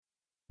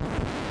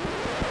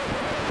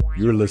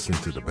You're listening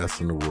to the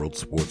Best in the World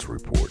Sports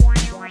Report.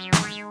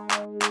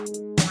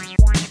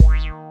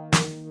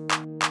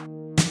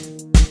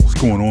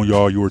 What's going on,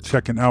 y'all? You're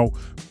checking out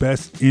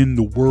Best in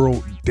the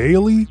World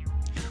Daily.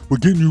 We're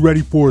getting you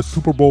ready for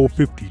Super Bowl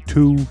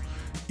 52.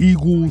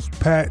 Eagles,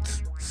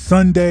 Pats,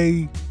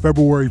 Sunday,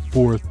 February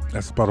 4th.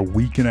 That's about a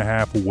week and a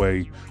half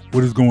away.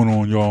 What is going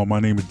on, y'all? My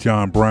name is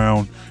John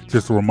Brown.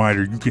 Just a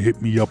reminder, you can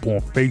hit me up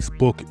on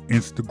Facebook,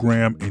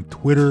 Instagram, and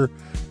Twitter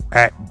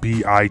at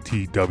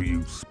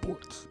BITW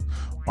Sports.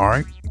 All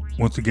right?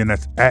 Once again,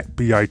 that's at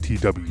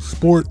BITW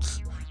Sports.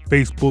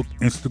 Facebook,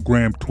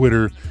 Instagram,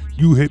 Twitter.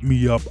 You hit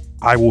me up,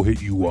 I will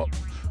hit you up.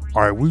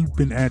 All right, we've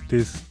been at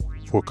this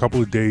for a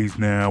couple of days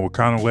now. We're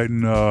kind of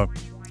letting,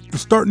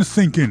 it's starting to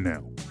sink in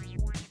now.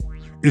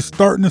 It's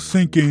starting to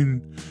sink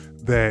in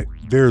that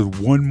there's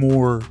one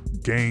more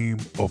game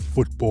of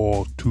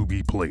football to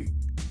be played.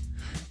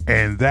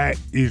 And that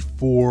is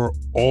for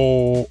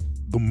all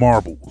the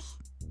marbles.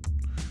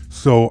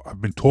 So I've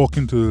been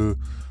talking to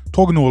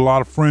a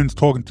lot of friends,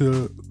 talking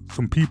to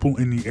some people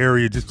in the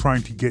area, just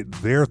trying to get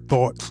their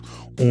thoughts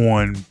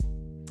on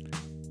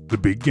the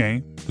big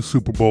game, the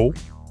Super Bowl.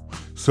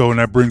 So, and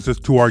that brings us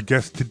to our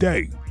guest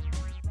today.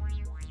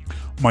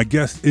 My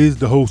guest is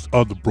the host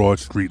of the Broad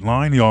Street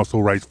Line. He also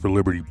writes for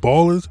Liberty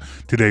Ballers.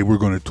 Today we're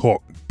going to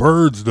talk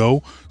birds,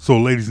 though. So,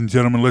 ladies and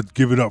gentlemen, let's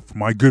give it up for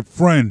my good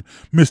friend,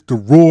 Mr.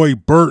 Roy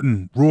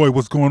Burton. Roy,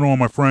 what's going on,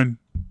 my friend?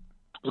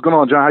 What's going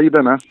on, John? How you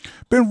been, man?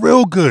 Been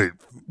real good.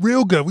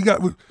 Real good.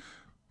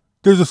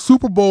 There's a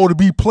Super Bowl to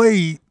be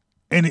played,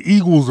 and the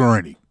Eagles are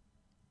in it.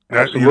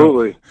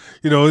 Absolutely.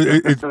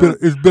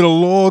 It's been a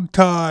long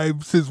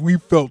time since we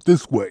felt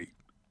this way.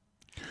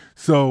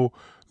 So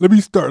let me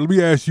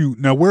ask you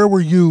now. Where were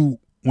you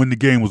when the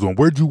game was on?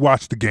 Where'd you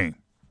watch the game?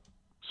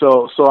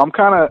 So I'm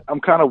kind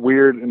of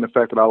weird in the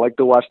fact that I like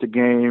to watch the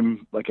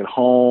game like at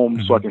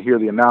home, so I can hear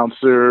the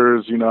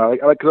announcers. You know,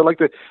 I like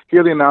to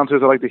hear the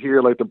announcers. I like to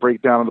hear like the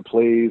breakdown of the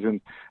plays and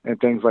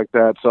things like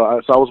that. So I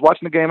was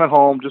watching the game at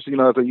home, just as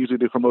I usually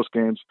do for most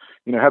games.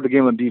 Have the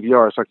game on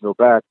DVR so I can go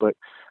back, but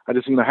I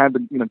just had the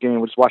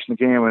game, just watching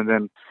the game, and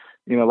then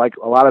like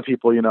a lot of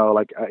people, you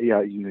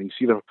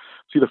see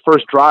the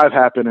first drive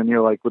happen, and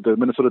you're like, with the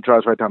Minnesota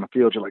drives right down the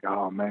field, you're like,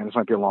 oh man, this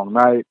might be a long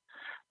night.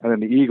 And then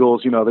the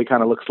Eagles, they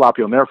kind of look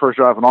sloppy on their first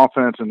drive on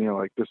offense, and you're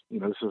like, this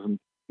doesn't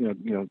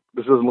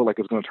look like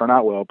it's going to turn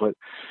out well. But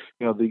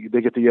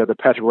they get the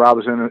Patrick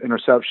Robinson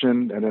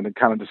interception, and then it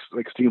kind of just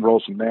like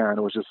steamrolls from there. And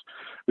it was just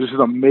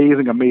an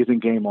amazing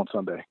game on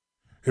Sunday.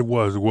 It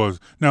was.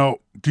 Now,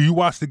 do you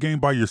watch the game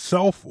by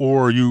yourself,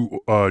 or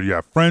you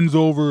have friends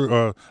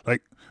over?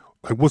 Like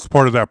what's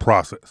part of that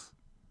process?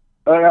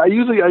 I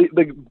usually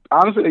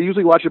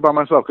watch it by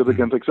myself because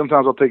again, like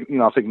sometimes I'll take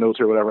notes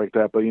or whatever like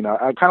that. But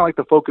I kind of like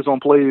to focus on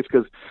plays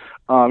because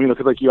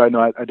because like you, I know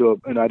I do a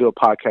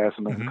podcast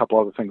and a couple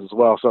other things as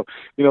well. So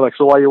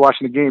so while you're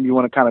watching the game, you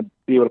want to kind of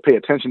be able to pay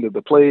attention to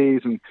the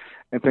plays and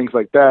things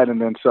like that. And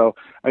then so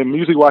I'm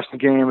usually watching the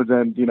game, and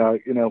then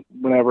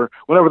whenever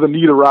the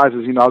need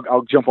arises,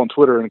 I'll jump on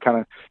Twitter and kind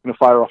of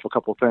fire off a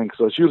couple of things.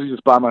 So it's usually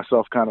just by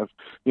myself, kind of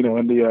in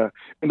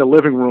the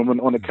living room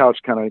and on the couch,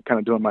 kind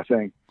of doing my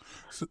thing.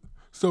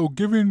 So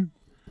given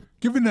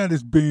that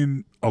it's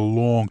been a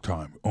long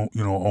time,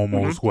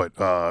 almost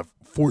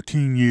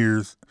 14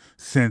 years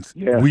since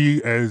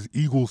we as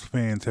Eagles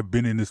fans have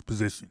been in this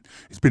position.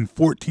 It's been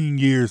 14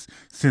 years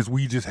since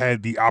we just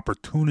had the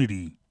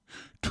opportunity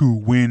to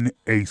win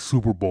a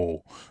Super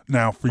Bowl.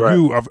 Now, for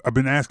you, I've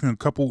been asking a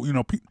couple,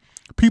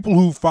 people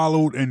who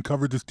followed and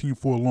covered this team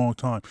for a long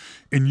time.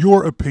 In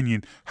your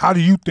opinion, how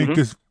do you think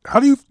this? How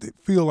do you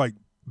feel like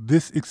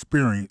this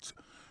experience?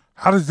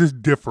 How does this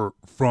differ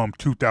from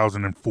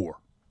 2004?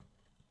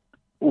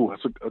 Ooh,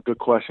 that's a good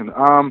question.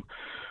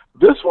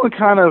 This one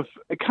kind of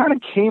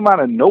came out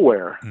of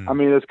nowhere. I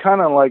mean, it's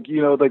kind of like,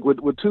 like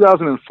with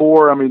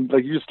 2004, I mean,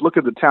 like you just look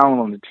at the talent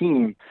on the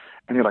team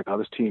and you're like, oh,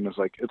 this team is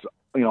like, it's,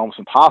 almost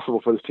impossible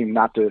for this team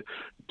not to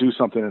do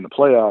something in the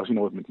playoffs,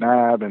 with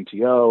McNabb and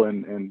T.O.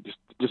 and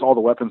just all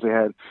the weapons they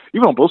had,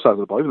 even on both sides of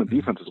the ball, even the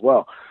defense as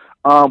well.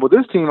 But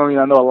this team, I mean,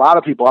 I know a lot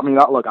of people, I mean,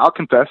 I'll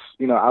confess,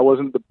 I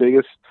wasn't the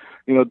biggest,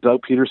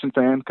 Doug Peterson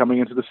fan coming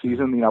into the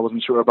season. I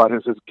wasn't sure about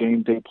his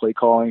game day play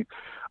calling.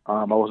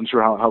 I wasn't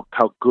sure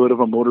how good of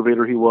a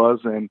motivator he was.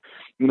 And,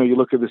 you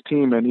look at this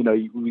team and,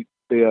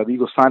 the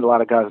Eagles signed a lot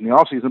of guys in the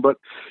offseason, but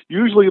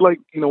usually like,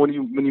 when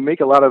you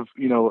make a lot of,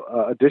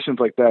 additions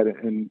like that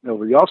in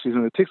over the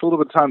offseason, it takes a little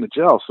bit of time to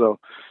gel. So,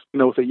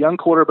 with a young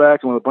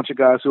quarterback and with a bunch of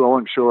guys who I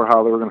wasn't sure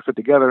how they were going to fit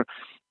together,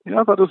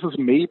 I thought this was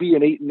maybe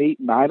an 8-8,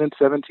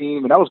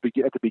 9-17. And that was at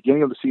the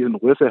beginning of the season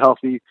with a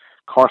healthy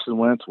Carson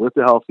Wentz, with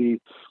the healthy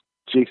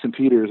Jason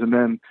Peters. And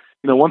then,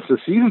 once the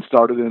season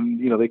started and,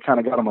 they kind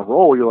of got on a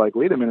roll, you're like,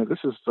 wait a minute, this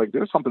is like,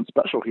 there's something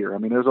special here. I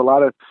mean, there's a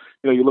lot of,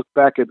 you look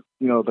back at,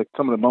 like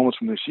some of the moments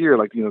from this year,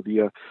 like,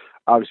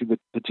 obviously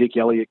the Jake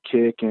Elliott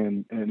kick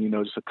and,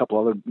 just a couple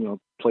other,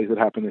 plays that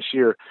happened this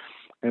year.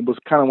 And it was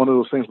kind of one of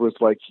those things where it's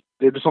like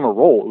they're just on a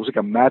roll. It was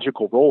like a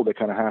magical roll that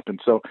kind of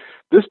happened. So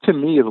this to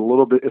me is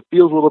it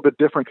feels a little bit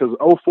different because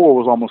 2004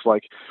 was almost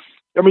like,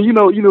 I mean,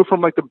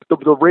 from like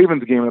the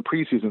Ravens game in the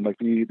preseason, like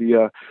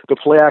the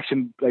play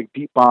action like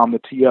deep bomb, the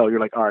TL. You're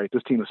like, all right,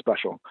 this team is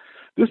special.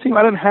 This team,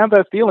 I didn't have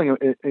that feeling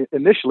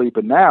initially,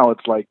 but now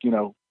it's like,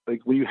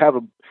 like when you have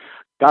a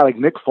guy like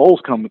Nick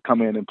Foles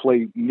come in and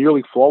play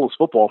nearly flawless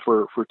football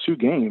for 2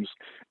 games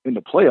in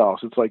the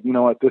playoffs, it's like, you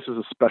know what, this is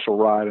a special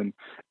ride, and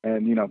I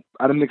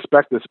didn't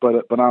expect this,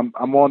 but I'm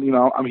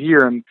on, I'm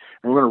here, and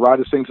we're gonna ride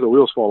this thing till the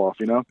wheels fall off.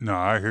 No,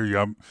 I hear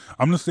you.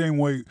 I'm the same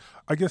way.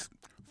 I guess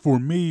for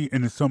me,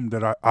 and it's something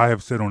that I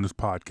have said on this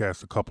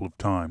podcast a couple of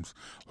times.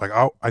 Like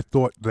I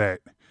thought that,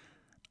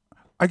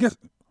 I guess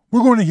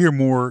we're going to hear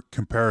more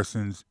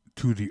comparisons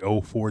to the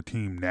 04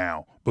 team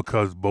now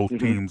because both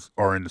teams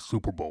are in the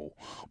Super Bowl.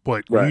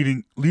 But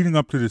leading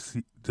up to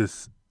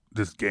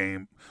this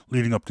game,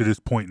 leading up to this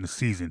point in the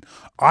season,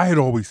 I had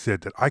always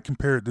said that I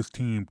compared this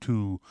team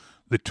to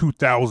the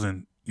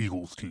 2000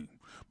 Eagles team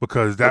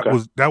because that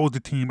was the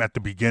team at the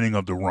beginning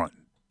of the run.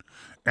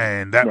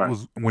 And that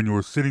was when you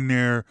were sitting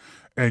there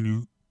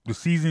and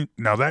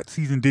that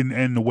season didn't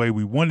end the way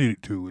we wanted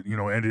it to. It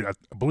ended,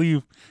 I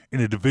believe, in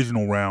the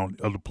divisional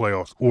round of the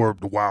playoffs or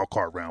the wild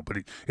card round, but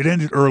it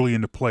ended early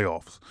in the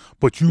playoffs.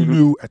 But you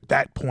knew at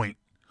that point,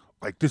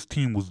 like, this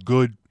team was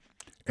good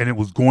and it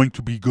was going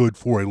to be good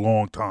for a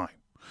long time.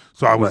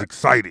 So I was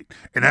excited.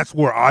 And that's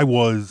where I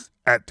was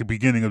at the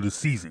beginning of the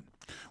season,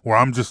 where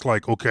I'm just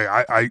like, okay,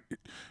 I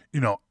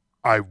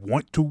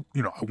want to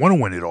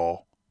win it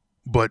all.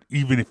 But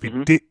even if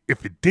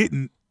it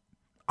didn't,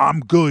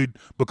 I'm good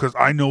because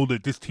I know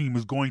that this team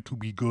is going to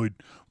be good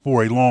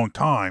for a long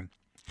time.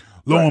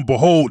 Lo and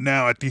behold,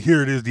 now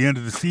here it is, the end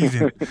of the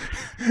season,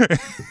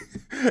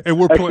 and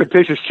we're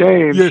expectations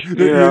change.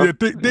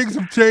 Things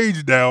have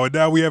changed now, and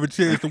now we have a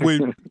chance to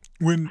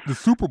win the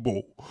Super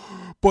Bowl.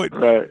 But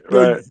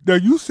now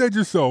you said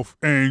yourself,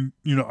 and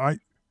you're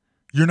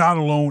not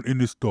alone in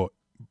this thought.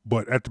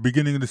 But at the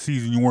beginning of the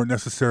season, you weren't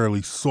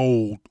necessarily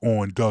sold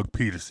on Doug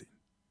Peterson.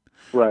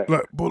 Right.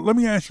 But let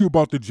me ask you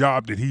about the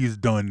job that he has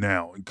done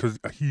now, because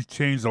he's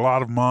changed a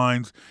lot of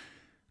minds.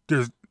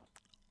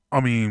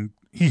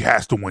 He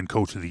has to win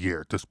Coach of the Year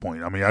at this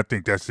point. I mean, I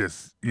think that's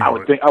just, I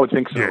would think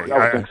so. Yeah, I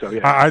would think so.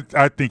 Yeah.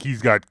 I think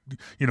he's got,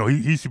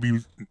 he should be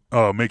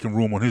making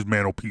room on his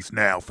mantelpiece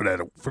now for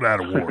that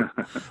award.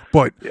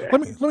 But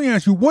let me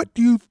ask you, what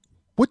do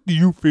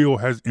you feel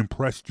has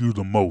impressed you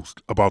the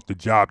most about the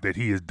job that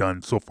he has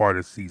done so far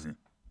this season?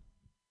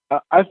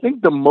 I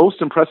think the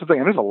most impressive thing,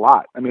 and there's a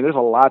lot. I mean, there's a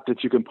lot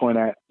that you can point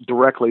at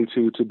directly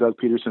to Doug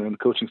Peterson and the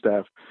coaching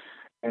staff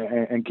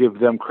and give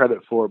them credit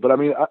for. But I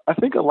mean, I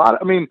think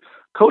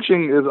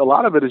coaching is, a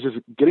lot of it is just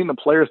getting the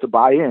players to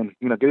buy in,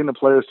 getting the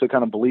players to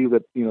kind of believe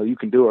that, you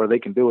can do it or they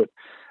can do it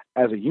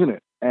as a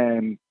unit.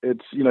 And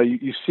it's,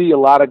 you see a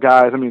lot of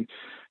guys. I mean,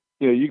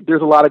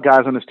 there's a lot of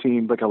guys on this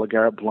team, like a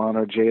LeGarrette Blount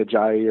or Jay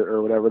Ajayi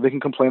or whatever. They can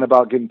complain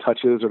about getting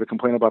touches or they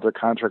complain about their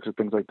contracts or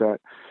things like that.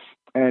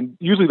 And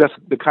usually that's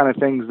the kind of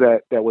things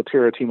that would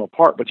tear a team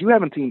apart. But you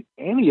haven't seen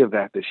any of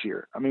that this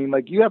year. I mean,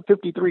 like, you have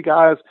 53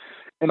 guys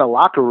in a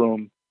locker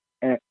room,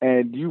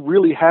 and you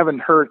really haven't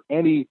heard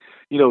any,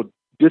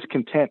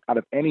 discontent out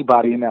of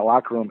anybody in that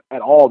locker room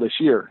at all this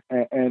year.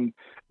 And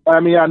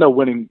I mean, I know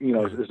winning,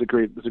 is a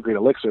great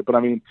elixir. But I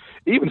mean,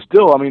 even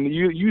still, I mean,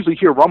 you usually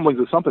hear rumblings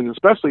of something,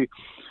 especially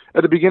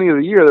at the beginning of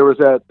the year. There was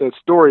that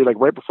story, like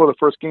right before the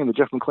first game, the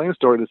Jeff McClain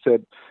story that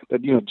said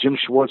that, Jim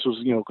Schwartz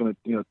was, going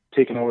to,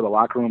 taking over the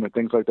locker room and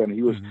things like that.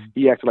 And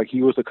he acted like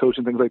he was the coach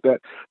and things like that.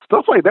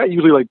 Stuff like that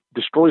usually like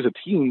destroys a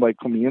team, like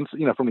from the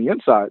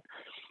inside.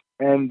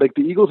 And like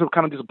the Eagles have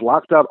kind of just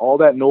blocked out all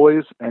that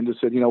noise and just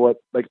said, you know what,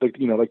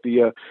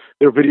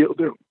 their video,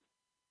 the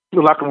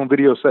locker room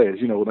video says,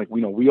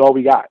 we all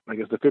we got. Like,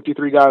 it's the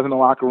 53 guys in the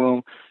locker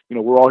room.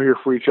 We're all here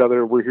for each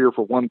other. We're here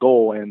for one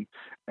goal.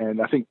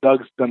 And I think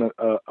Doug's done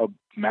a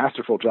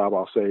masterful job,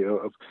 I'll say,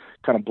 of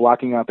kind of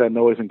blocking out that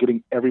noise and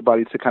getting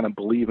everybody to kind of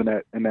believe in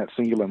that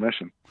singular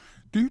mission.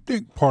 Do you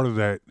think part of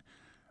that,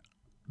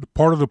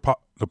 part of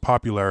the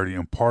popularity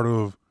and part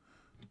of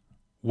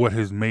what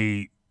has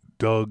made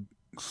Doug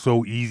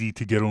so easy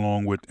to get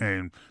along with,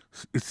 and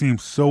it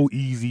seems so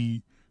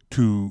easy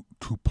to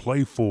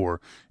play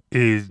for,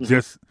 is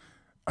just,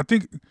 I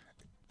think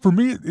for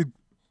me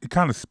it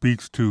kind of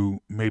speaks to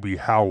maybe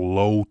how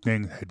low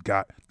things had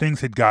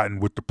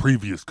gotten with the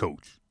previous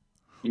coach.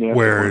 Yeah,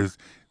 whereas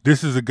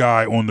this is a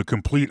guy on the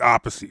complete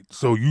opposite.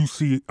 So you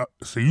see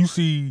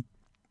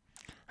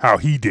how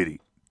he did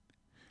it.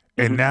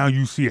 And now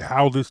you see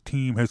how this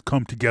team has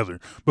come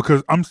together.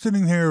 Because I'm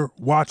sitting here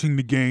watching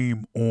the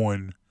game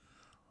on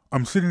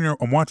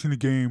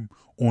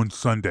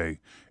Sunday,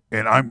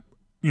 and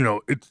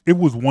it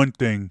was one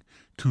thing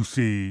to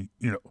see,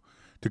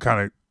 to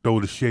kind of throw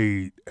the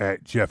shade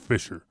at Jeff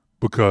Fisher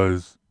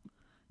because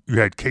you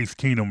had Case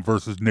Keenum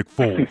versus Nick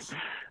Foles.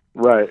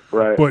 Right.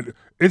 But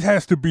it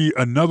has to be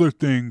another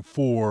thing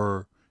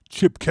for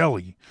Chip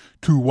Kelly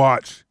to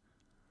watch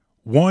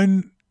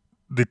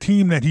the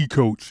team that he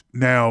coached,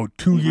 now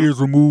 2 years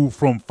removed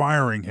from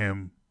firing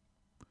him,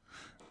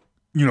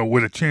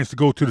 with a chance to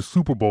go to the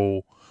Super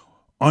Bowl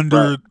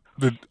under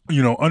the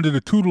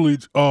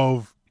tutelage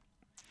of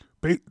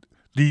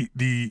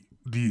the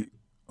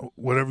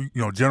whatever,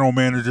 general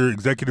manager,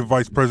 executive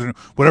vice president,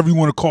 whatever you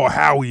want to call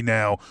Howie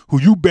now,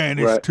 who you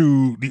banished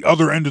to the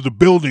other end of the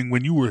building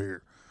when you were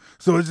here.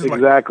 So it's just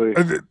exactly.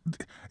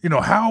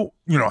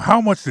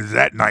 How much does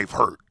that knife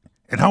hurt,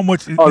 and how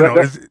much is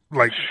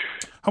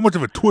how much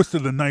of a twist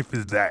of the knife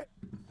is that?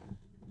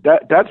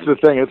 That's the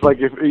thing. It's like,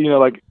 if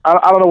I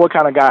don't know what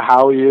kind of guy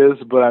Howie is,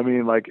 but I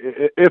mean, like,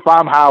 if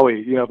I'm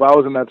Howie, if I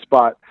was in that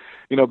spot,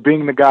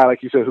 being the guy,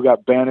 like you said, who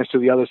got banished to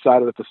the other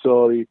side of the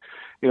facility,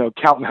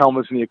 counting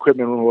helmets in the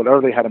equipment room, or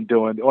whatever they had him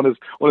doing on his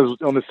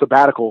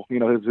sabbatical,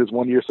 his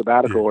 1 year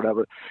sabbatical or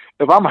whatever.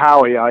 If I'm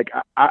Howie,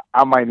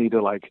 I might need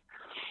to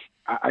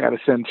I got to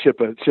send Chip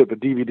a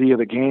DVD of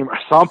the game or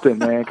something,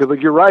 man. Because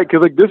you're right.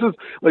 Because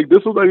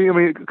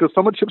because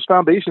some of Chip's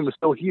foundation is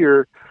still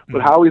here,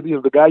 but Howie's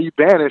the guy you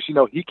banished.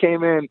 He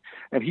came in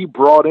and he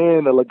brought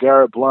in a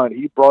LeGarrette Blount.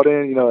 He brought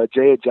in a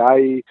Jay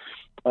Ajayi,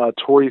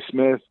 Torrey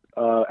Smith,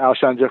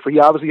 Alshon Jeffrey. He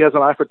obviously has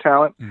an eye for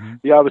talent. Mm-hmm.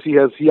 He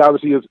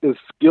obviously is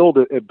skilled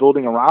at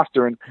building a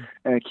roster and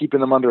keeping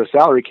them under a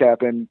salary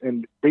cap, and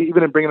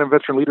even in bringing in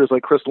veteran leaders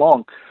like Chris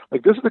Long.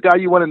 Like, this is the guy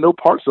you wanted no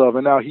parts of,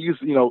 and now he's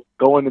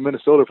going to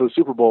Minnesota for the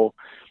Super Bowl,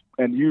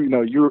 and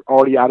you're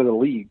already out of the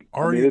league.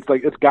 I mean,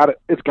 it's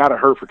gotta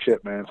hurt for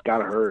Chip, man. It's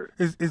gotta hurt.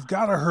 It's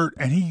gotta hurt,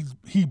 and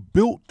he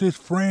built this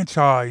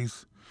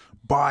franchise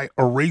by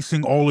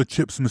erasing all of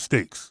Chip's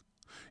mistakes.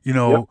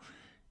 Yep.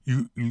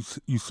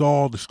 You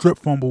saw the strip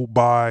fumble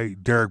by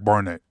Derek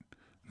Barnett.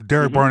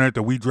 Derek Barnett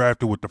that we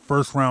drafted with the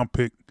first round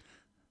pick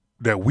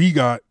that we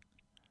got,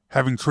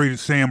 having traded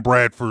Sam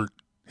Bradford,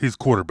 his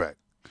quarterback.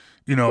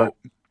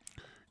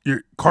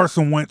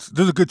 Carson Wentz,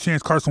 there's a good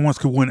chance Carson Wentz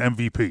could win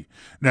MVP.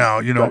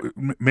 Now,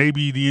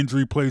 maybe the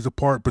injury plays a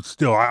part, but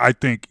still, I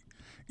think,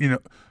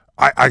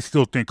 I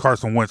still think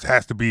Carson Wentz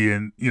has to be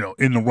in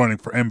the running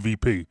for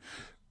MVP.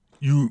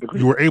 You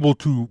were able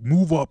to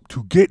move up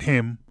to get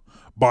him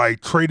by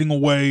trading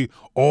away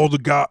all the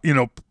guys,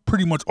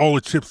 pretty much all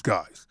the Chip's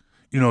guys.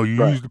 You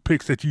use the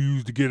picks that you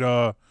used to get,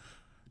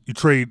 you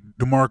trade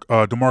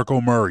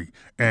DeMarco Murray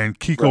and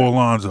Kiko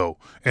Alonso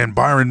and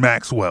Byron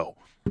Maxwell.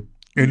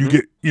 And you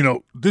get,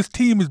 this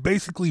team is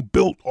basically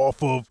built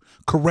off of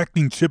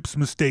correcting Chip's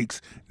mistakes.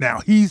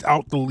 Now he's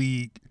out the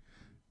league.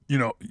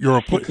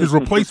 His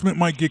replacement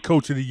might get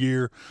Coach of the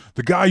Year.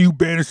 The guy you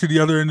banished to the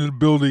other end of the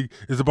building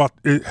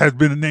has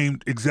been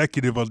named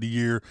Executive of the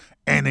Year,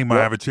 and they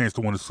might have a chance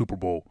to win a Super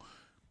Bowl.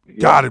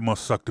 God, it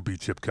must suck to be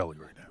Chip Kelly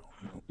right now.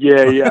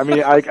 Yeah. I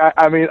mean,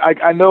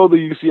 I know the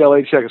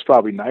UCLA check is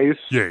probably nice,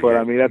 but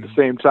I mean, at the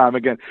same time,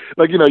 again,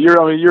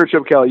 you're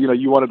Chip Kelly.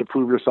 You wanted to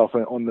prove yourself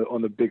on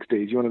the big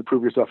stage. You wanted to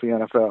prove yourself in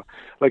the NFL.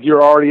 Like,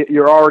 you're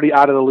already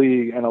out of the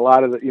league, and a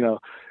lot of the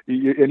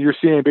you're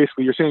seeing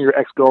your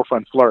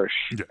ex-girlfriend flourish,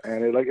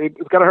 and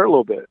it's got to hurt a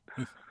little bit.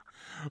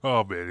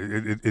 Oh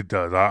man, it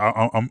does.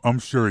 I'm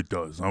sure it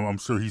does. I'm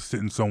sure he's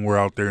sitting somewhere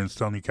out there in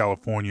sunny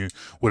California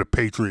with a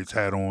Patriots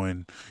hat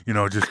on,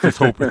 just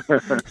hoping,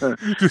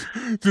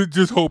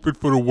 just hoping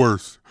for the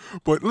worst.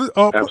 But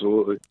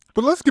absolutely.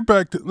 But let's get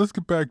back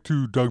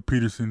to Doug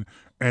Peterson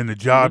and the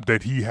job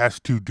that he has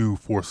to do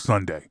for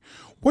Sunday.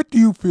 What do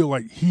you feel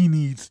like he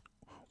needs?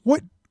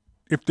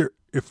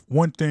 If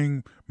one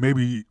thing,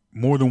 maybe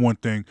more than one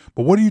thing,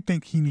 but what do you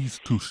think he needs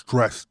to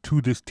stress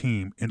to this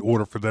team in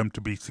order for them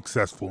to be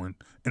successful in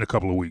a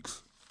couple of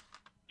weeks?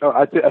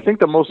 I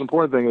think the most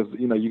important thing is,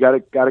 you got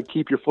to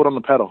keep your foot on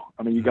the pedal.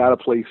 I mean, you got to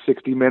play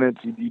 60 minutes.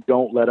 You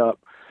don't let up.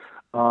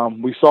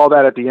 We saw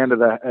that at the end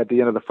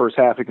of the first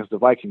half against the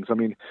Vikings. I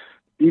mean,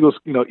 Eagles,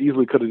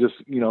 easily could have just,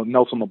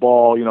 knelt on the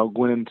ball,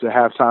 going into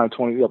halftime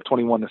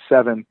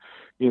 21-7,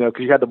 because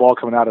you had the ball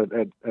coming out at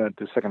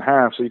the second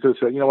half. So you could have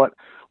said, you know what,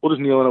 we'll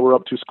just kneel in it. We're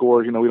up 2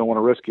 scores. We don't want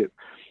to risk it.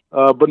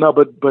 But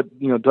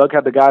Doug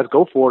had the guys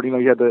go for it.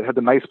 He had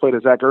the nice play to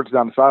Zach Ertz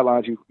down the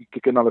sidelines. You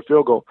kick another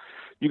field goal.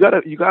 You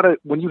gotta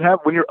when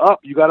you're up,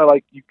 you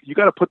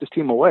gotta put this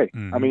team away.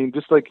 I mean,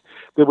 just like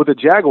with the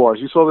Jaguars,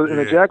 you saw that in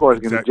the Jaguars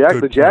game.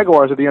 The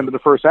Jaguars at the end of the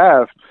first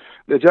half.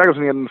 The Jaguars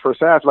at the end of the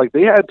first half,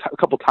 they had a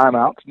couple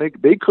timeouts.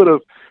 They could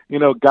have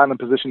gotten in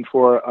position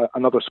for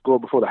another score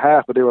before the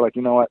half, but they were like,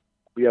 you know what?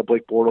 We have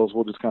Blake Bortles.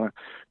 We'll just kind of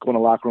go in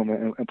the locker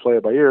room and play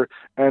it by ear.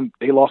 And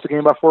they lost the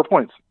game by 4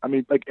 points. I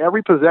mean,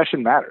 every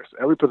possession matters.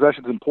 Every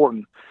possession is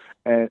important.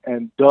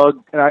 And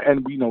Doug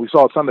and we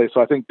saw it Sunday. So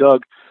I think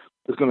Doug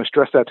is going to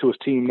stress that to his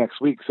team next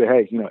week. Say,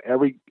 hey,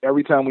 every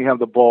time we have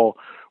the ball,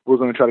 we're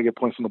going to try to get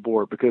points on the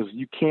board, because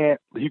you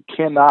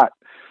cannot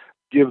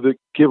give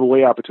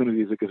away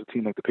opportunities against a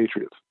team like the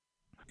Patriots.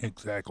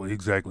 Exactly.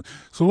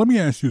 So let me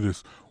ask you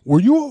this: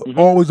 were you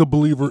always a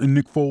believer in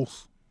Nick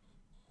Foles?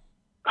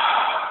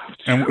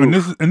 And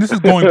this is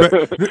going back.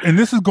 And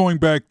this is going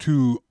back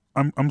to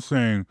I'm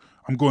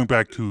going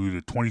back to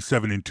the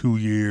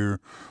 27-2 year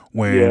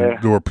when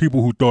there were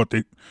people who thought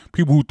that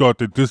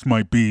this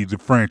might be the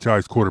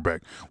franchise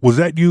quarterback. Was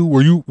that you?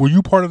 Were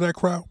you part of that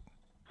crowd?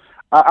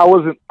 I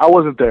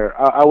wasn't there.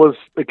 I was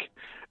like,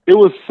 it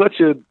was such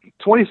a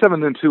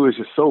 27-2 is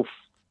just so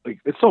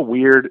it's so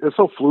weird. It's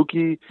so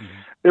fluky.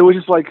 It was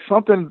just like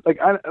something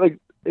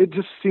it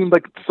just seemed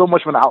like so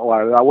much of an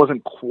outlier that I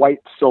wasn't quite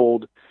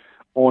sold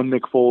on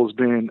Nick Foles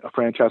being a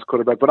franchise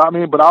quarterback. But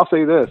I'll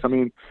say this. I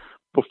mean,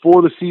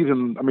 before the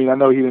season, I mean, I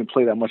know he didn't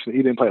play that much. He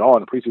didn't play at all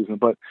in the preseason.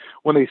 But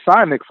when they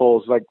signed Nick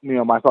Foles, like,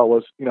 my thought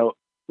was,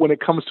 when it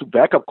comes to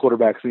backup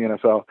quarterbacks in the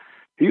NFL,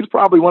 he's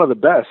probably one of the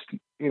best,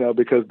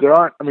 because there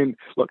aren't, I mean,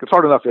 look, it's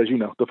hard enough, as you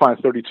know, to find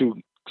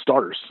 32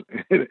 starters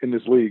in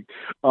this league,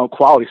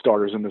 quality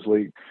starters in this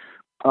league.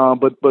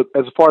 But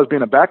as far as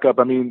being a backup,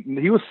 I mean,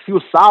 he was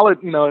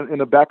solid,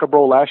 in a backup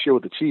role last year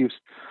with the Chiefs.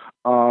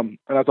 And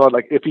I thought,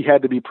 like, if he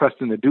had to be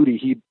pressed into duty,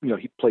 he'd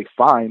play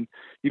fine.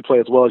 He'd play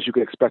as well as you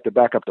could expect a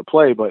backup to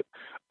play. But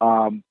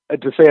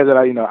to say that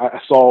I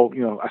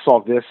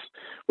saw this,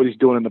 what he's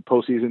doing in the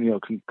postseason,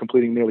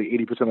 completing nearly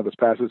 80% of his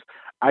passes,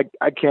 I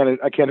can't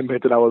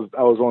admit that I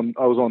was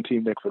on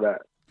Team Nick for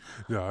that.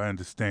 Yeah, I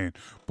understand.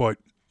 But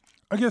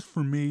I guess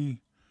for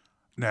me,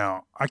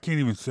 now I can't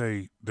even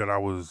say that I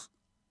was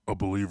a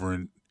believer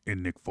in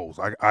Nick Foles.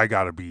 I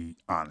gotta be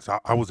honest.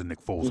 I was a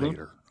Nick Foles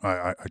hater.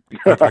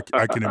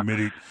 I can admit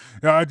it.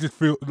 I just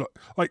feel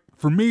like,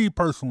 for me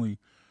personally,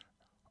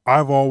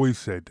 I've always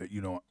said that,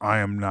 I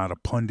am not a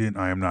pundit.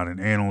 I am not an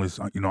analyst.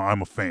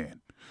 I'm a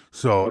fan.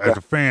 So as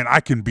a fan, I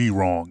can be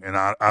wrong, and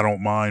I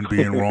don't mind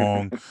being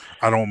wrong.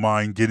 I don't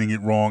mind getting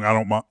it wrong. I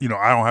don't mind, I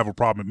don't have a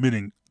problem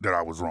admitting that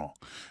I was wrong.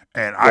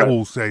 And I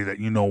will say that,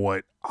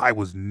 I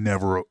was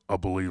never a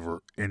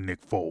believer in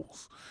Nick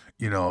Foles.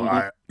 There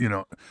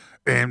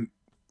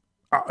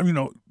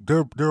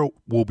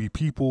will be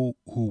people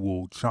who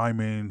will chime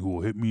in, who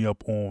will hit me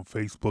up on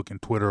Facebook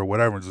and Twitter or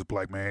whatever, and just be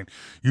like, man,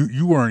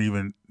 you weren't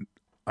even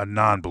a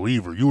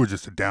non-believer. You were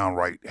just a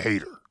downright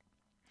hater.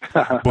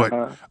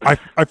 But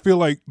I feel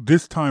like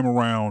this time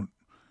around,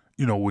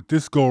 with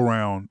this go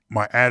around,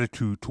 my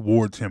attitude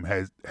towards him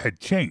had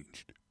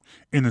changed,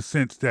 in the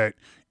sense that,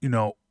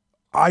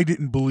 I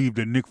didn't believe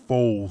that Nick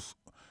Foles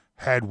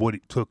had what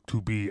it took to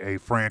be a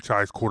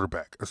franchise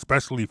quarterback,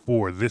 especially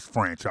for this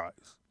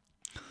franchise.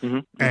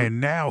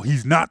 And now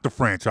he's not the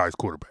franchise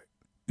quarterback.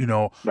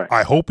 Right.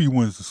 I hope he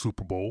wins the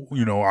Super Bowl.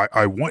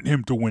 I want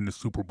him to win the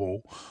Super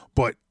Bowl.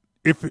 But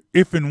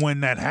if and when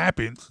that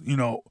happens,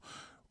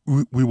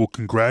 we will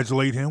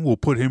congratulate him. We'll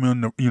put him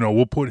on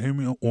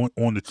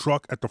the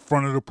truck at the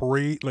front of the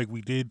parade like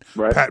we did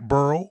Pat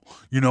Burrell.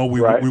 We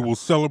will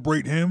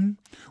celebrate him.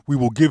 We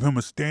will give him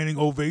a standing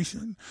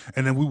ovation,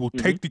 and then we will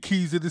take the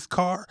keys of this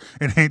car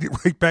and hand it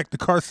right back to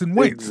Carson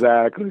Wentz.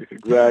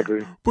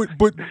 Exactly. But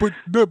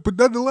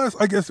nonetheless,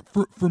 I guess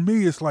for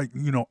me, it's like,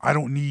 I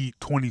don't need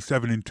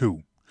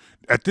 27-2.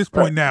 At this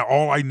point now,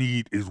 all I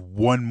need is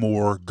one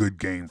more good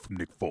game from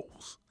Nick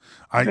Foles.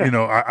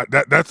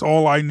 That's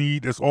all I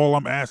need. That's all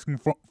I'm asking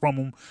from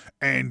him.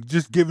 And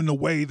just given the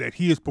way that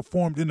he has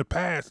performed in the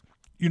past,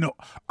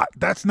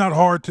 that's not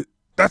hard to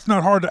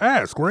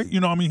ask, right?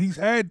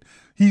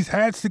 He's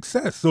had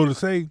success. So to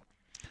say,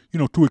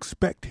 to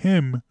expect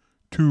him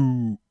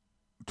to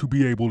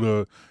be able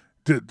to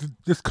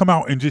just come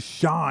out and just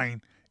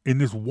shine in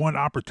this one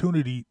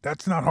opportunity,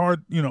 that's not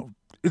hard.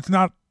 It's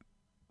not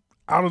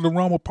out of the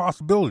realm of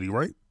possibility,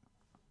 right?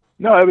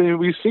 No, I mean,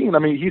 we've seen. I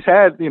mean, he's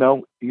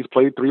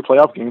played 3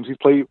 playoff games. He's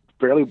played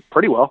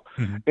pretty well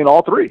in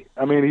all 3.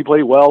 I mean, he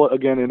played well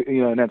again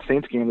in that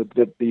Saints game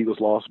that the Eagles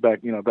lost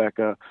back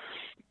a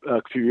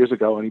few years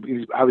ago, and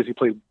he's obviously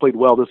played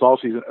well this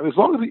offseason. As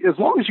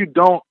long as you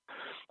don't,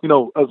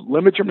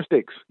 limit your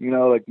mistakes.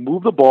 Like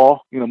move the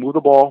ball.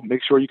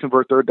 Make sure you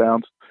convert third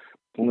downs.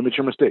 Limit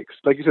your mistakes.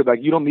 Like you said, like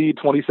you don't need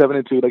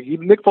 27-2. Like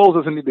Nick Foles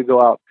doesn't need to go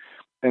out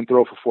and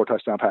throw for 4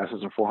 touchdown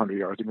passes and 400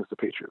 yards against the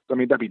Patriots. I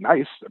mean, that'd be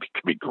nice. That'd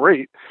be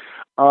great.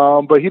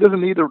 But he doesn't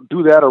need to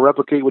do that or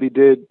replicate what he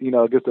did,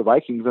 against the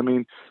Vikings. I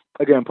mean,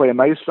 again, play a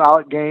nice,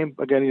 solid game.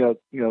 Again,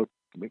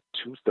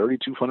 230,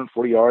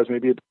 240 yards,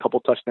 maybe a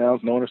couple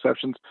touchdowns, no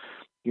interceptions.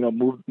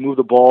 Move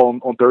the ball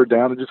on third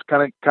down and just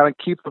kind of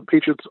keep the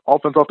Patriots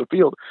offense off the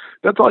field.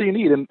 That's all you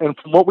need. And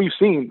from what we've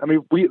seen, I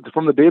mean,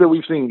 from the data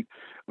we've seen,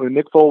 when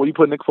you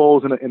put Nick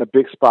Foles in a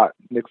big spot,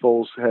 Nick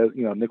Foles has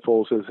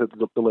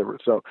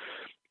delivered. So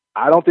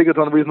I don't think it's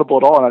unreasonable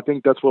at all, and I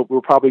think that's what we're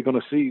probably going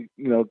to see,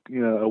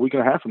 a week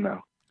and a half from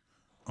now.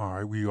 All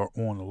right, we are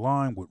on the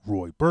line with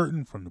Roy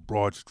Burton from the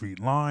Broad Street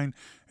Line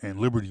and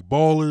Liberty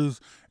Ballers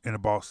and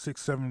about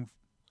 6-7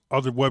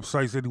 other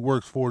websites that he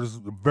works for. This is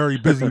a very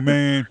busy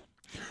man,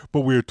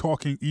 but we're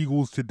talking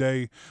Eagles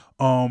today.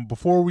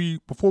 Before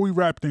we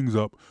wrap things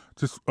up,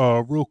 just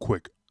real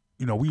quick,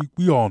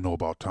 we all know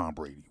about Tom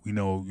Brady. We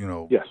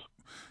know, yes,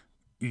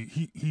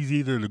 he's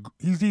either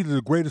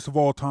the greatest of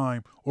all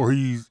time or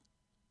he's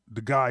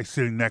the guy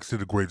sitting next to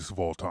the greatest of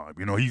all time.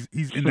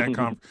 He's in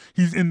that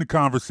he's in the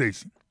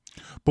conversation.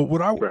 But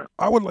what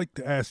I would like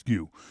to ask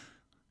you,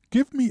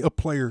 give me a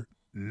player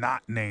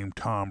not named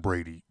Tom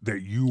Brady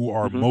that you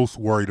are most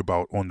worried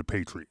about on the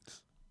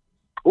Patriots.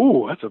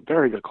 Ooh, that's a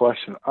very good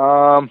question.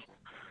 Well,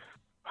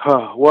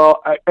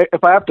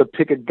 if I have to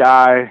pick a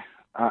guy,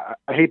 I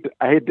hate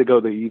to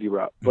go the easy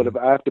route, but if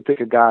I have to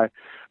pick a guy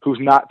who's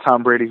not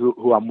Tom Brady,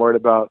 who I'm worried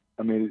about,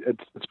 I mean,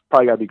 it's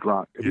probably got to be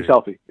Gronk if he's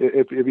healthy.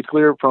 If he's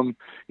clear from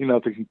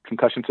the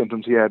concussion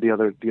symptoms he had the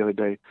other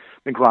day,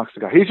 then Gronk's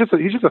the guy. He's just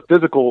a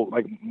physical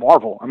like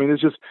marvel. I mean,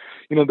 it's just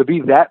to be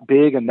that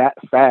big and that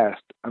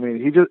fast. I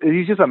mean, he's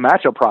just a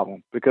matchup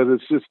problem because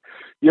it's just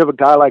you have a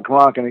guy like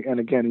Gronk and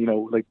again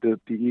like the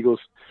Eagles,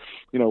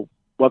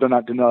 whether or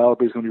not Danielle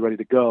Ellerbe is going to be ready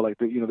to go. Like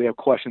they have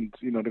questions.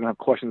 They're going to have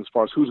questions as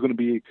far as who's going to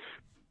be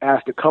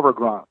asked to cover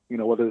Gronk.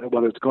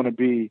 Whether it's going to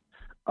be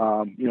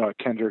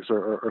Kendricks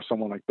or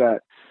someone like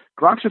that.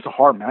 Gronk's just a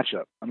hard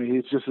matchup. I mean,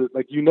 he's just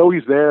like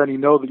he's there, and he's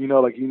going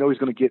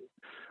to get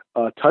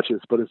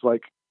touches, but it's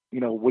like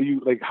what do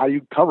you like? How do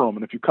you cover him?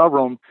 And if you cover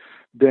him,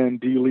 then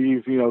do you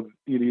leave you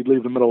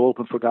leave the middle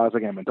open for guys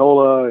like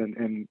Amendola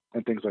and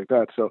things like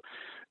that? So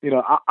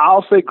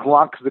I'll say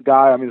Gronk's the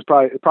guy. I mean, it's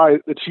probably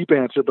the cheap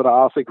answer, but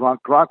I'll say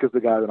Gronk. Gronk is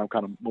the guy that I'm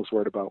kind of most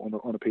worried about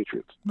on the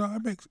Patriots. No,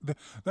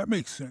 that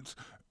makes sense,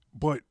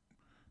 but.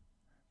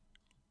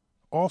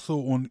 Also,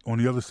 on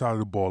the other side of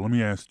the ball, let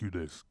me ask you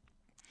this.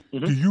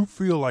 Mm-hmm. Do you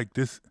feel like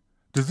does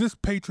this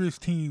Patriots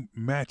team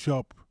match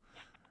up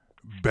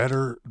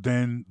better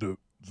than the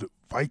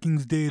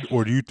Vikings did?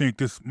 Or do you think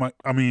this might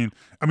 – I mean,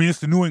 it's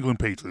the New England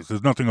Patriots.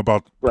 There's nothing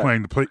about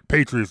playing the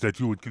Patriots that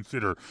you would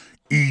consider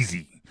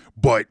easy.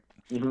 But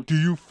do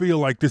you feel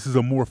like this is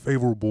a more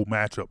favorable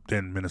matchup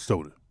than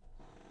Minnesota?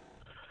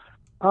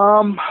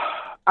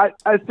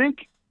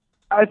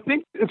 I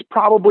think it's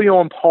probably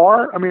on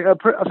par. I mean, I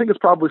think it's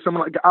probably something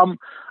like I'm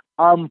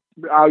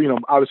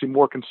obviously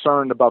more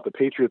concerned about the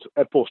Patriots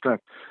at full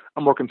strength.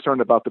 I'm more concerned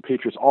about the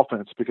Patriots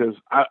offense because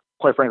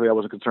quite frankly, I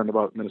wasn't concerned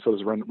about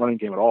Minnesota's running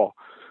game at all.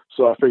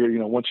 So I figured,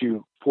 once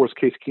you force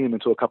Case Keenum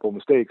into a couple of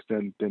mistakes,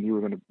 then you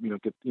were going to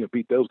get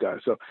beat those guys.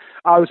 So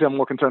obviously, I'm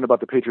more concerned about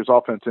the Patriots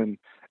offense, and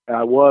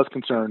I was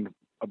concerned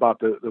about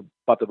the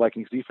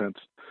Vikings defense.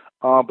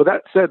 But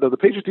that said, though, the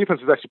Patriots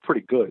defense is actually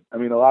pretty good. I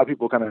mean, a lot of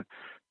people kind of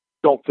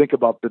don't think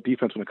about the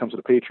defense when it comes to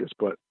the Patriots,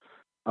 but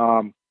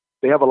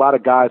they have a lot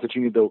of guys that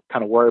you need to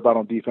kind of worry about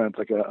on defense,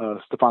 like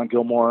Stephon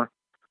Gilmore,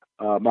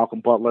 Malcolm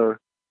Butler.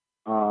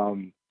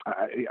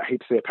 I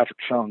hate to say it, Patrick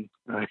Chung.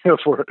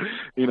 For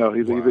he's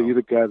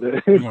a guy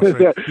that you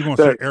gonna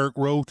say Eric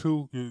Rowe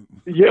too?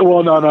 Yeah,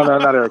 well, no,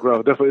 not Eric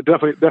Rowe.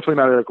 Definitely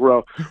not Eric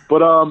Rowe.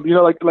 But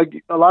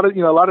like a lot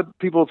of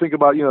people think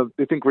about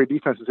they think great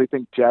defenses. They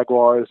think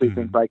Jaguars, they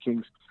think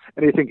Vikings,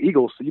 and they think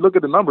Eagles. So you look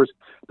at the numbers.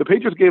 The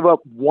Patriots gave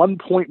up 1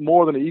 point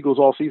more than the Eagles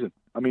all season.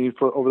 I mean,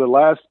 over the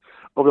last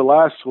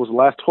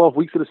 12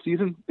 weeks of the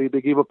season, they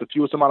gave up the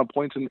fewest amount of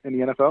points in the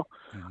NFL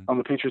on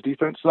the Patriots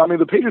defense. So I mean,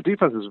 the Patriots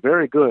defense is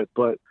very good,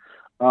 but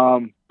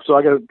so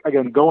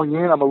again going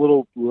in, I'm a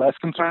little less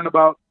concerned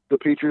about the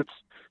Patriots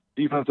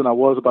defense than I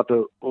was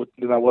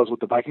with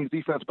the Vikings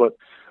defense. But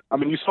I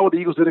mean, you saw what the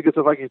Eagles did against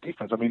the Vikings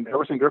defense. I mean,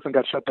 Everson Griffin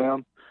got shut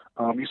down.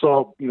 You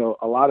saw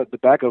a lot at the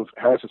back of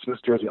Harrison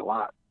Smith's jersey a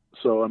lot.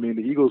 So I mean,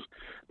 the Eagles,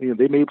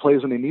 they made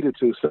plays when they needed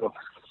to. So.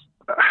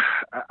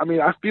 I mean,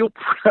 I feel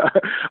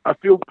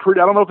pretty.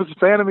 I don't know if it's a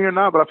fan of me or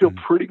not, but I feel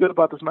pretty good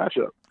about this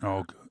matchup.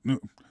 Oh, good.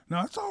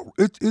 No,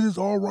 it is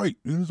all right.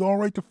 It is all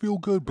right to feel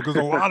good because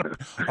a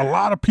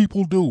lot of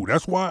people do.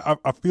 That's why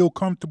I feel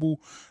comfortable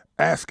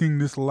asking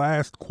this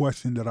last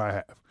question that I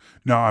have.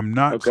 Now, I'm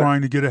not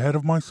trying to get ahead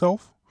of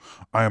myself.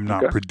 I am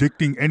not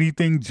predicting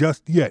anything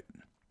just yet,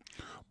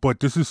 but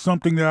this is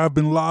something that I've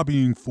been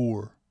lobbying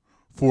for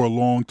a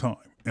long time,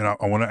 and I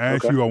want to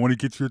ask you. I want to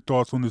get your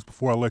thoughts on this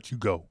before I let you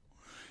go.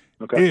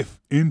 Okay.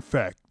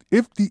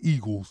 If the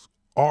Eagles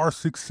are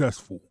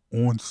successful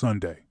on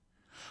Sunday,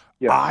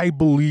 I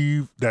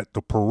believe that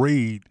the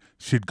parade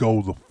should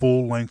go the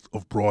full length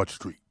of Broad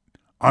Street.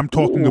 I am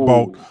talking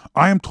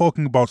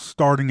about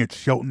starting at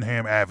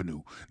Cheltenham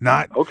Avenue,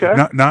 not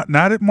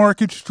at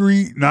Market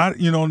Street, not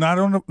on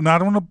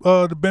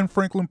the Ben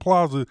Franklin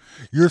Plaza.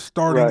 You're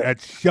starting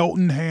at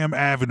Cheltenham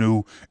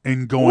Avenue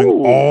and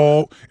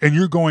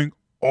going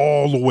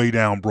all the way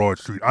down Broad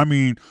Street. I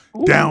mean,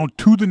 down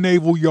to the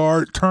Naval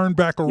Yard, turn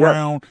back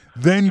around,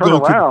 then come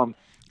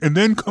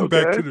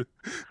back to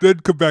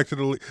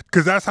the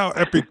because that's how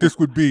epic this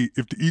would be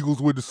if the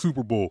Eagles win the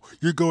Super Bowl.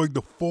 You're going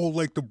the full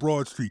length of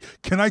Broad Street.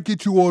 Can I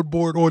get you on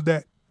board on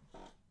that?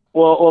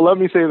 Well, let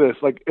me say this,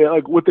 like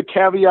with the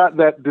caveat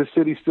that the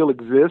city still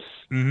exists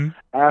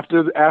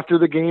after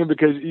the game,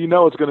 because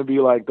it's going to be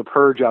like the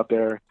purge out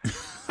there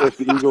if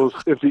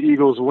the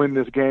Eagles win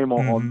this game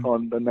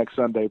on the next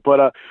Sunday.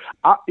 But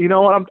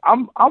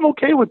I'm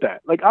okay with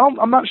that. Like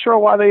I'm not sure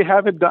why they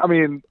haven't done. I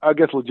mean, I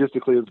guess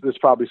logistically there's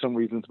probably some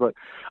reasons, but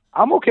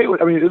I'm okay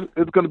with. I mean,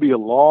 it's going to be a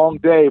long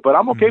day, but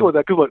I'm okay with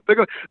that because look,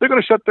 they're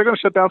going to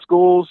shut down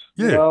schools.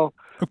 Yeah.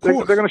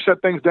 They're going to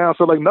shut things down,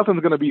 so like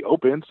nothing's going to be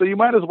open. So you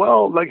might as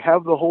well like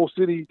have the whole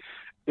city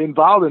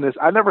involved in this.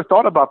 I never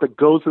thought about the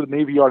go to the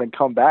Navy Yard and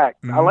come back.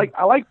 I like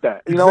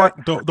that. You know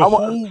what? The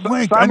whole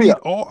length. I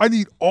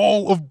need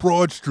all of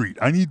Broad Street.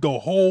 I need the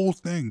whole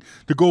thing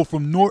to go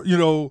from north.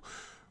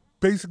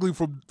 Basically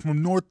from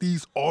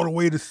northeast all the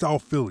way to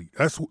South Philly.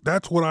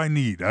 That's what I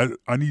need.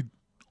 I need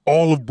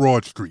all of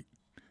Broad Street.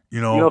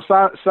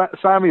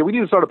 Sign me. We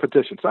need to start a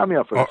petition. Sign me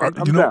up for this. I'm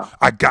down.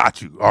 I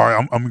got you. All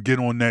right, I'm gonna get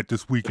on that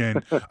this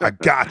weekend. I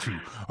got you.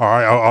 All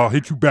right, I'll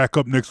hit you back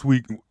up next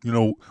week.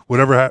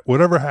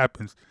 Whatever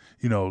happens,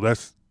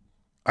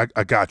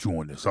 I got you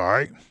on this. All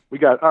right.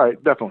 All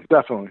right, definitely.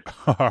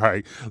 All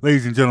right,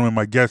 ladies and gentlemen,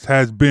 my guest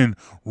has been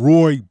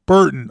Roy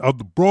Burton of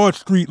the Broad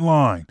Street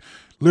Line,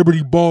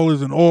 Liberty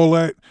Ballers, and all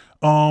that.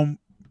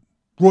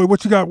 Roy,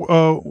 what you got?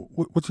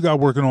 What you got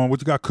working on?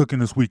 What you got cooking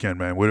this weekend,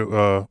 man?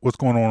 What's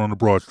going on the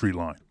Broad Street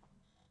Line?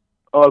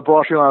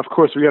 Broad Street Line. Of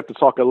course, we have to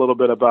talk a little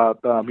bit about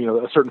a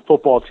certain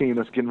football team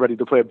that's getting ready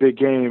to play a big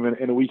game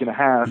in a week and a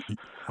half.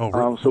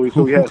 Oh, who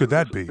could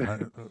that be?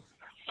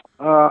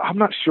 I'm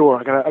not sure.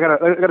 I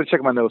gotta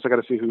check my notes. I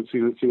gotta see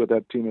what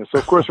that team is. So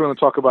of course we're going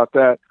to talk about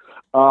that.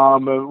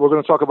 We're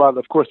going to talk about,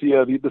 of course,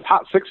 the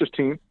hot Sixers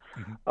team.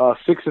 Going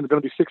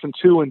to be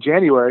 6-2 in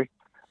January.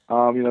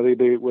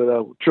 They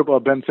with triple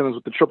Ben Simmons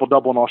with the triple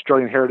double on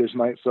Australian Heritage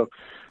Night. So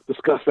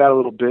discuss that a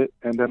little bit,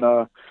 and then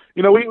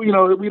we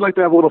like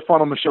to have a little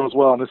fun on the show as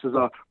well. And this is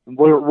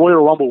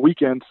Royal Rumble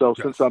weekend. So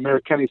since Mayor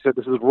Kenny said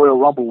this is Royal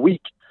Rumble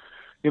week,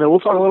 we'll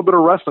talk a little bit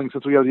of wrestling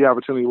since we have the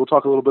opportunity. We'll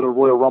talk a little bit of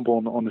Royal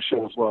Rumble on the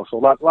show as well. So a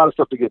lot of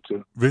stuff to get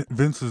to.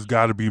 Vince has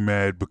got to be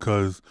mad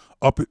because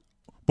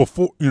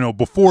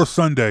before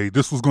Sunday,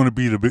 this was going to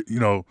be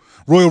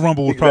Royal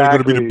Rumble was probably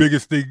going to be the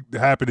biggest thing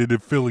happening in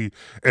Philly,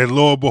 and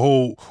lo and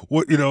behold,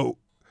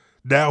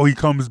 now he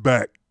comes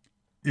back.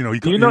 He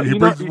brings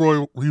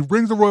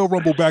the Royal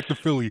Rumble back to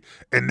Philly,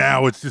 and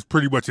now it's just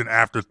pretty much an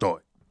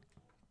afterthought.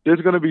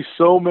 There's going to be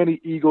so many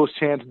Eagles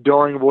chants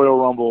during Royal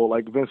Rumble.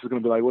 Like Vince is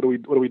going to be like, "What are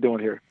we doing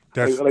here?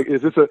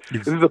 Is this a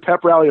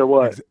pep rally or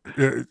what?"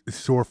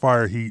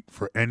 Surefire heat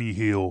for any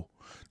heel.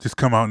 Just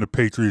come out in the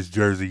Patriots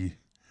jersey.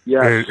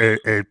 Yes.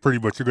 And pretty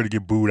much you're going to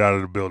get booed out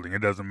of the building.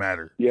 It doesn't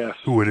matter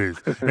who it is.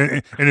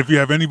 and if you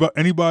have any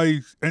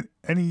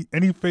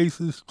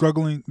faces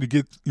struggling to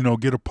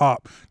get a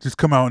pop, just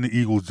come out in the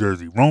Eagles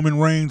jersey. Roman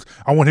Reigns,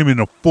 I want him in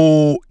a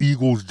full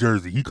Eagles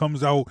jersey. He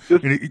comes out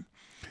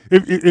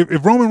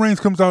if Roman Reigns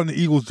comes out in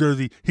the Eagles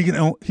jersey, he can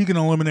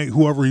eliminate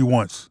whoever he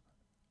wants.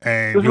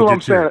 And this is what I'm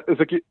saying. It's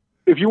like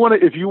if you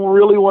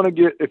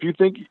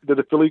think that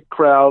the Philly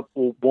crowd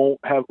will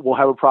have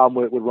a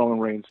problem with Roman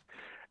Reigns,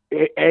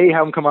 A,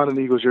 have him come out in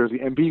the Eagles jersey,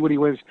 and B, when he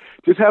wins,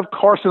 just have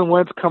Carson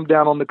Wentz come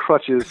down on the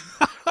crutches,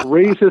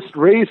 raise his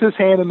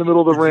hand in the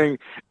middle of the ring,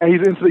 and he's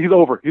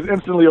over. He's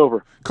instantly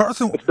over.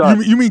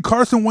 You mean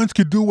Carson Wentz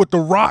could do what The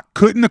Rock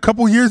couldn't a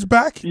couple years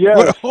back?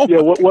 Yes.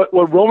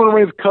 What Roman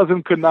Reigns'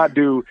 cousin could not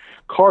do,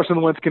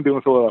 Carson Wentz can do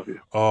in Philadelphia.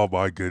 Oh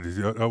my goodness!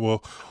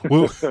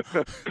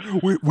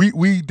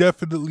 we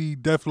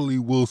definitely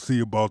will see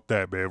about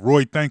that, man.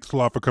 Roy, thanks a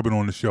lot for coming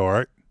on the show. All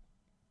right.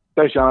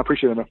 Thanks, John. I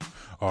appreciate it, man.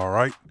 All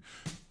right.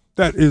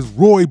 That is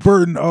Roy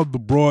Burton of the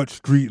Broad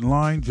Street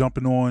Line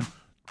jumping on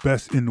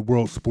Best in the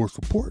World Sports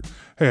Report.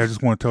 Hey, I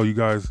just want to tell you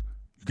guys,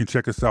 you can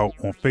check us out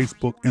on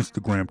Facebook,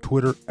 Instagram,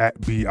 Twitter at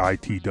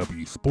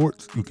BITW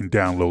Sports. You can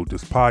download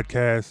this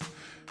podcast,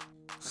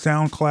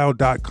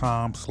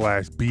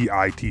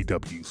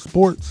 SoundCloud.com/BITW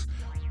Sports,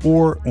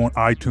 or on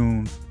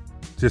iTunes,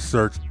 just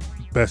search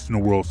Best in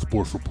the World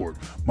Sports Report.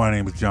 My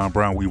name is John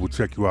Brown. We will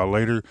check you out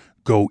later.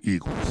 Go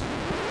Eagles.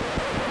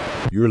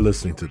 You're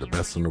listening to the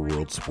Best in the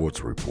World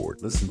Sports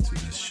Report. Listen to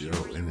this show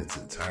in its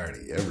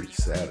entirety every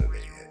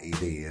Saturday at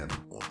 8 a.m.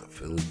 on the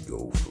Philly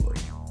Go Flow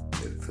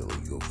at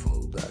phillygoflow.com.